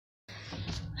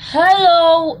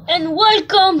Hello and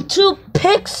welcome to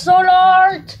Pixel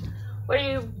Art,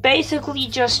 where you basically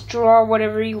just draw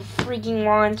whatever you freaking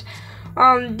want.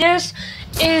 This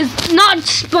is not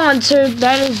sponsored.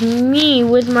 That is me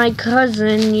with my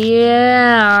cousin.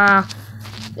 Yeah,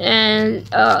 and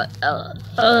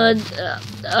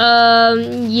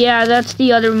yeah, that's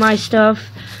the other my stuff.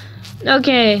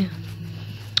 Okay,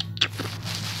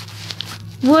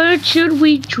 what should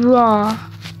we draw?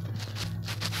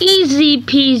 Easy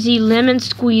peasy lemon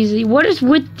squeezy. What is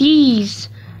with these?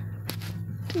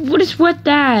 What is with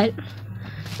that?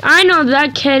 I know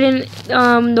that kitten,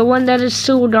 the one that is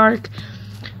so dark.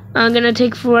 I'm gonna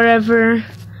take forever.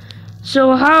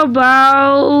 So how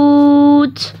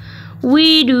about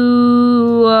we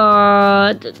do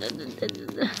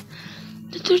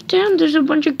damn, there's a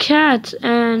bunch of cats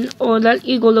and oh, that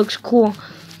eagle looks cool.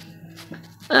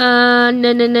 No.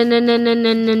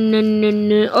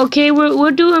 Okay,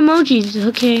 we'll do emojis.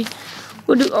 Okay,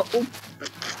 we'll do.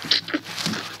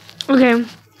 Okay.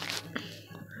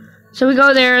 So we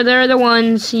go there. They're the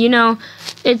ones. You know,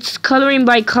 it's coloring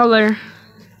by color.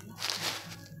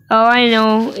 Oh, I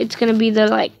know. It's gonna be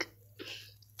the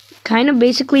kind of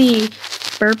basically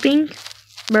burping,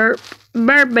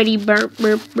 burpity burp.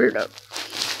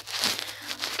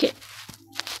 Okay.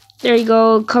 There you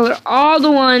go. Color all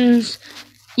the ones.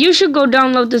 You should go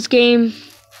download this game.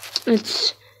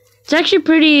 It's actually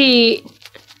pretty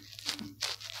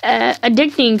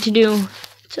addicting to do.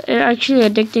 It's actually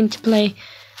addicting to play.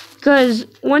 Because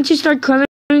once you start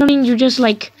coloring, you're just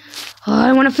like, oh,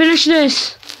 I want to finish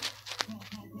this.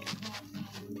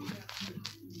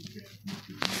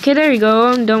 Okay, there you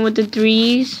go. I'm done with the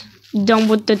threes. Done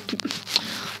with the...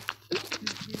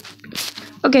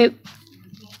 Okay.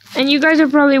 And you guys are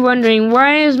probably wondering,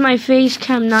 why is my face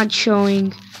cam not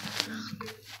showing?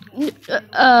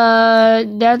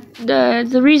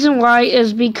 The reason why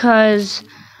is because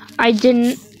I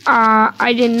did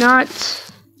not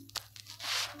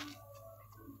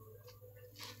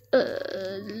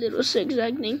little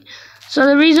zigzagging. So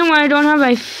the reason why I don't have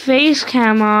my face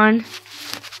cam on,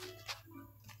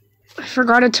 I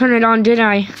forgot to turn it on, did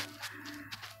I?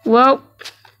 Well,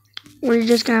 we're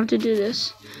just gonna have to do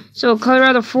this. So color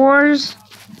out the fours.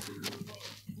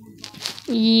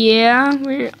 Yeah,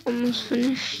 we're almost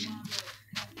finished.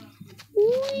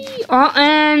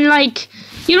 And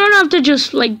you don't have to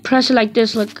just press it like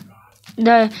this. Look,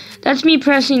 that's me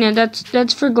pressing it.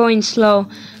 That's for going slow.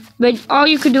 But all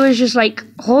you could do is just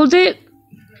hold it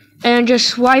and just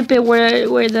swipe it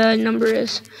where the number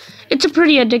is. It's a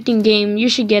pretty addicting game. You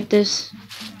should get this.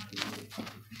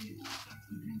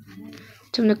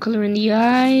 Time to color in the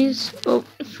eyes. Oh,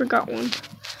 I forgot one.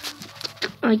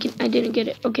 I didn't get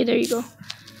it. Okay, there you go.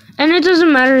 And it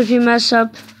doesn't matter if you mess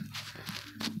up.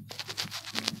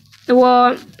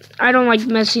 Well, I don't like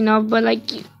messing up, but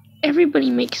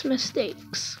everybody makes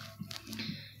mistakes.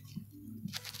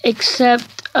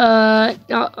 Except, oh,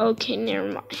 okay,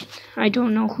 never mind. I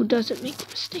don't know who doesn't make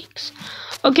mistakes.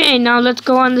 Okay, now let's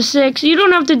go on the 6. You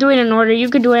don't have to do it in order. You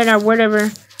could do it at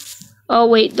whatever. Oh,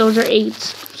 wait, those are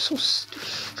 8s. I'm so stupid.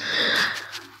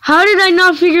 How did I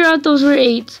not figure out those were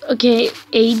 8s? Okay,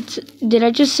 8. Did I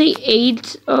just say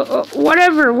 8?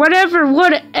 Whatever.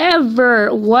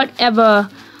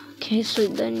 Okay, so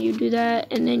then you do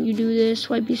that, and then you do this,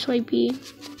 swipey.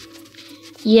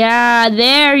 Yeah,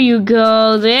 there you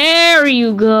go.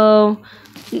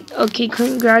 Okay,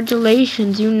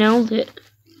 congratulations, you nailed it.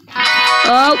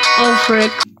 Oh,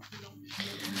 frick.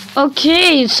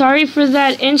 Okay, sorry for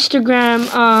that Instagram,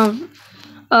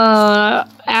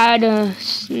 ad,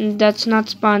 that's not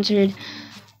sponsored.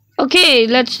 Okay,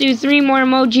 let's do 3 more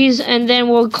emojis, and then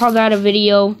we'll call that a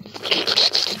video.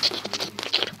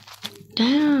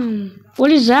 Damn.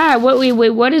 What is that? Wait,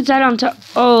 what is that on top?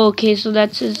 Oh, okay, so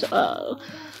that's his,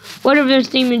 whatever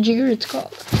thingamajigger it's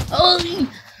called. Oh,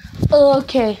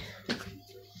 okay.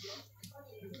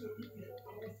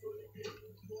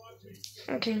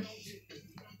 Okay.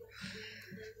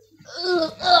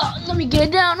 Let me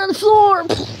get down on the floor.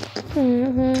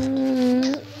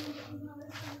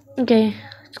 Okay,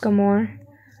 let's go more.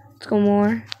 Let's go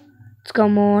more. Let's go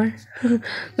more.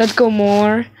 Let's go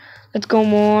more. Let's go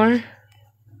more.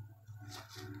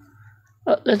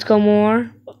 Let's go more.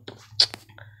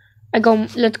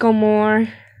 Let's go more.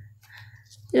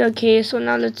 Okay, so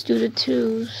now let's do the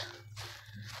 2s.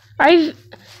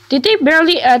 Did they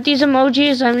barely add these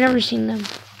emojis? I've never seen them.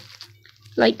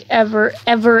 Ever,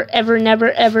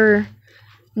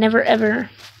 never, ever.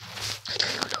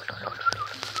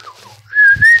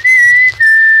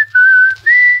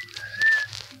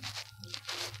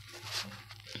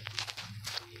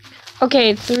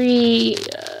 Okay, 3.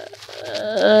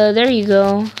 There you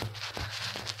go.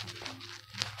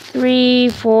 3,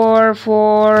 4,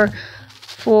 4,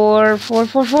 4, 4, 4,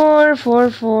 4, 4, 4,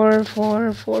 4,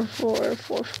 4, 4, 4,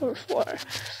 4, 4.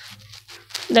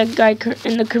 That guy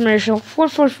in the commercial. 4,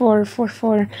 4, 4, 4, 4,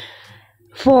 4,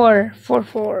 4, 4, 4,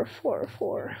 4,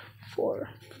 4,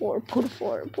 4, put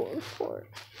 4, put 4.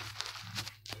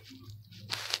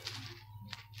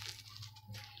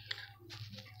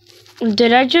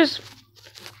 Did I just...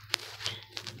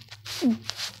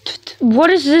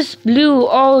 What is this blue?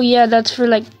 Oh yeah, that's for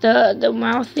like the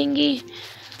mouth thingy.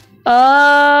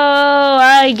 Oh,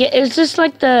 I get. It's just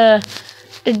like the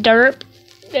derp.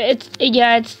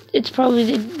 It's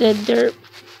probably the derp.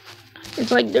 It's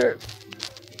like derp.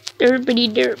 Derpity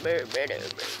derp.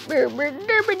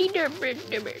 Derpity derp.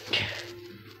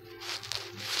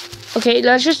 Okay,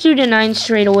 let's just do the 9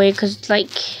 straight away, cause like,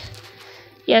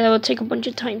 yeah, that will take a bunch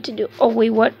of time to do. Oh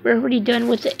wait, what? We're already done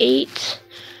with the 8.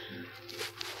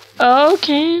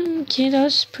 Okay, that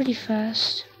was pretty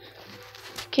fast.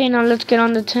 Okay, now let's get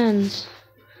on the 10s.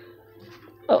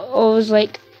 Oh, it was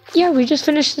like, yeah, we just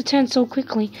finished the 10 so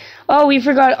quickly. Oh, we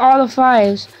forgot all the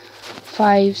 5s.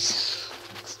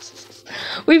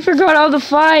 We forgot all the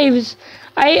 5s.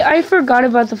 I forgot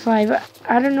about the 5.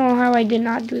 I don't know how I did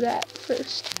not do that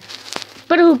first.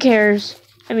 But who cares?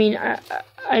 I mean,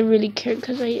 I really care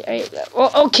because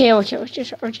okay, I'll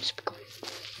just be quiet.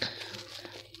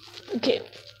 Okay.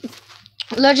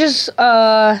 Let's just,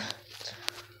 I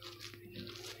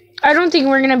don't think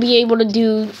we're gonna be able to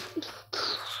do...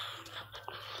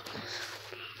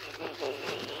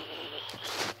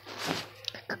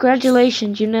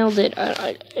 Congratulations, you nailed it.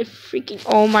 I freaking...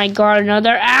 Oh my god,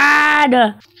 another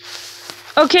ad!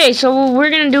 Okay, so we're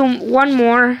gonna do one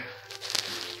more.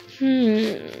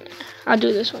 I'll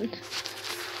do this one.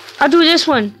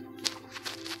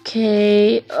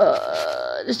 Okay,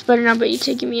 this better not be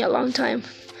taking me a long time.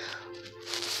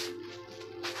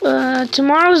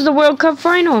 Tomorrow's the World Cup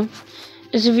final.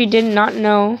 As if you did not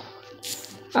know.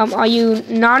 All you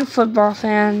non-football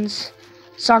fans,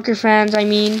 soccer fans, I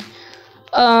mean.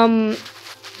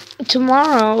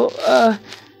 Tomorrow,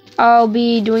 I'll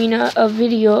be doing a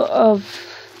video of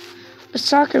a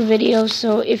soccer video.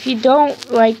 So if you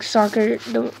don't like soccer,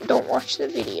 don't watch the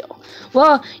video.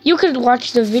 Well, you could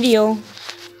watch the video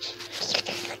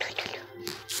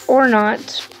or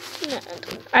not.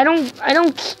 I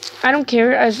don't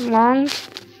care as long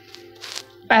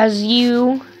as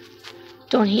you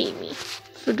don't hate me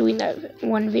for doing that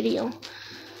one video.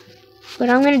 But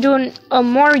I'm gonna do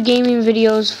more gaming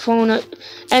videos, phone up,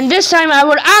 and this time I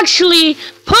would actually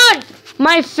put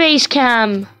my face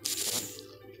cam.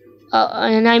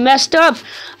 And I messed up.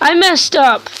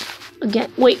 Again.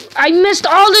 Wait, I missed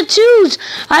all the 2s.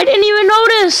 I didn't even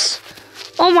notice.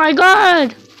 Oh my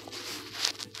god.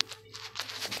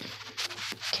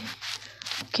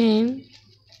 Okay.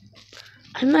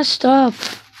 I messed up.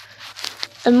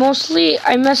 And mostly,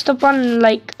 I messed up on,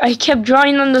 like, I kept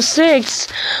drawing on the 6.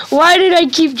 Why did I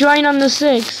keep drawing on the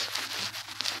 6?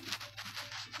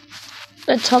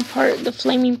 The top part, the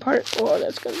flaming part, oh,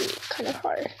 that's gonna be kind of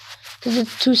hard. Because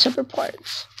it's 2 separate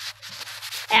parts.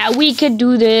 Yeah, we could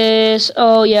do this.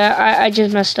 Oh, yeah, I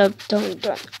just messed up. Don't.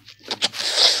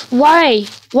 Why?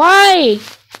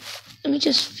 Let me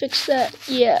just fix that.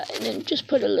 Yeah, and then just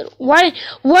put a little. Why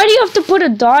do you have to put a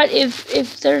dot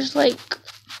if there's like...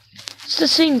 It's the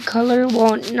same color.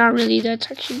 Well, not really. That's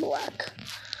actually black.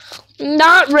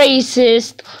 Not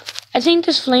racist. I think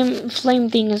this flame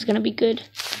thing is gonna be good.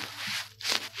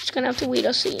 Just gonna have to wait.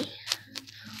 I'll see.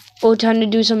 Oh, time to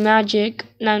do some magic.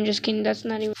 No, I'm just kidding. That's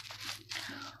not even.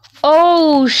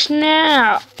 Oh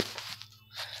snap!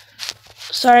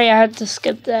 Sorry, I had to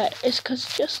skip that. It's cause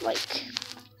just like.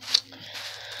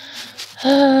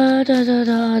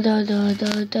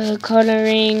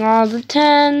 Coloring all the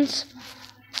 10s.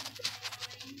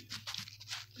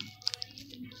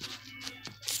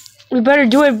 We better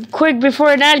do it quick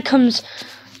before an ad comes.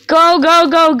 Go.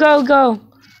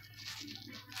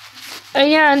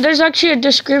 Yeah, and there's actually a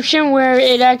description where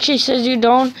it actually says you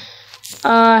don't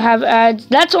have ads.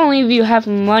 That's only if you have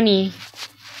money.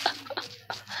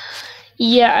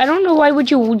 Yeah, I don't know why would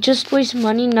you just waste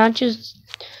money not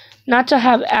to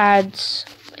have ads.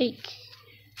 Like,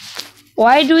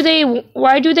 why do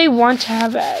they want to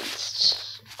have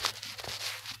ads?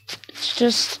 It's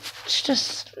just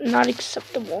not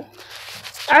acceptable.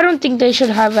 I don't think they should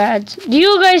have ads. Do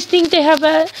you guys think they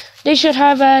should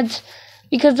have ads?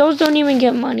 Because those don't even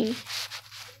get money.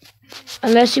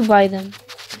 Unless you buy them.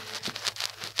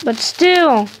 But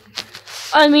still,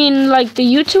 I mean, like the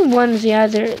YouTube ones, yeah,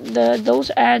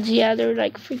 those ads, yeah, they're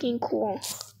like freaking cool.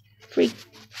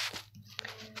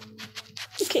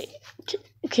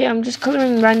 Okay, I'm just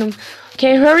coloring random.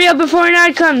 Okay, hurry up before an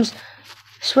ad comes. I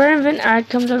swear if an ad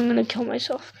comes, I'm gonna kill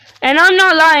myself. And I'm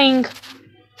not lying.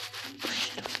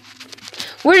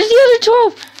 Where's the other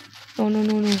 12? No, no,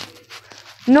 no, no.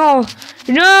 No,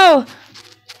 no.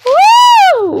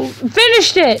 Woo!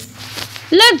 Finished it.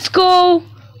 Let's go.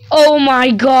 Oh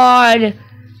my god.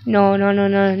 No, no, no,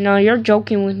 no, no. You're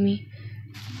joking with me.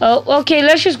 Oh, okay.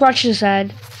 Let's just watch this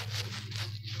ad.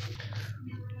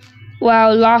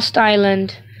 Wow, Lost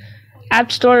Island.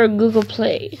 App Store or Google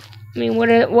Play. I mean,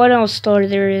 what else store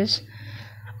there is?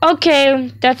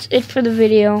 Okay, that's it for the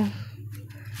video.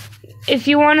 If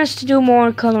you want us to do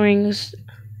more colorings,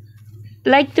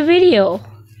 like the video.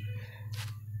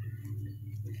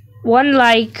 One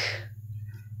like,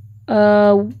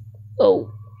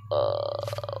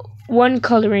 one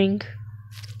coloring.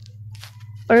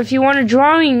 Or if you want a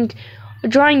drawing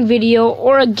video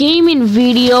or a gaming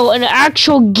video, an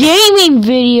actual gaming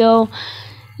video,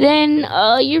 then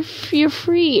you're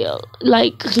free.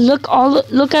 Like look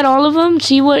at all of them,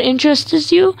 see what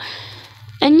interests you,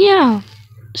 and yeah,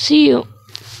 see you.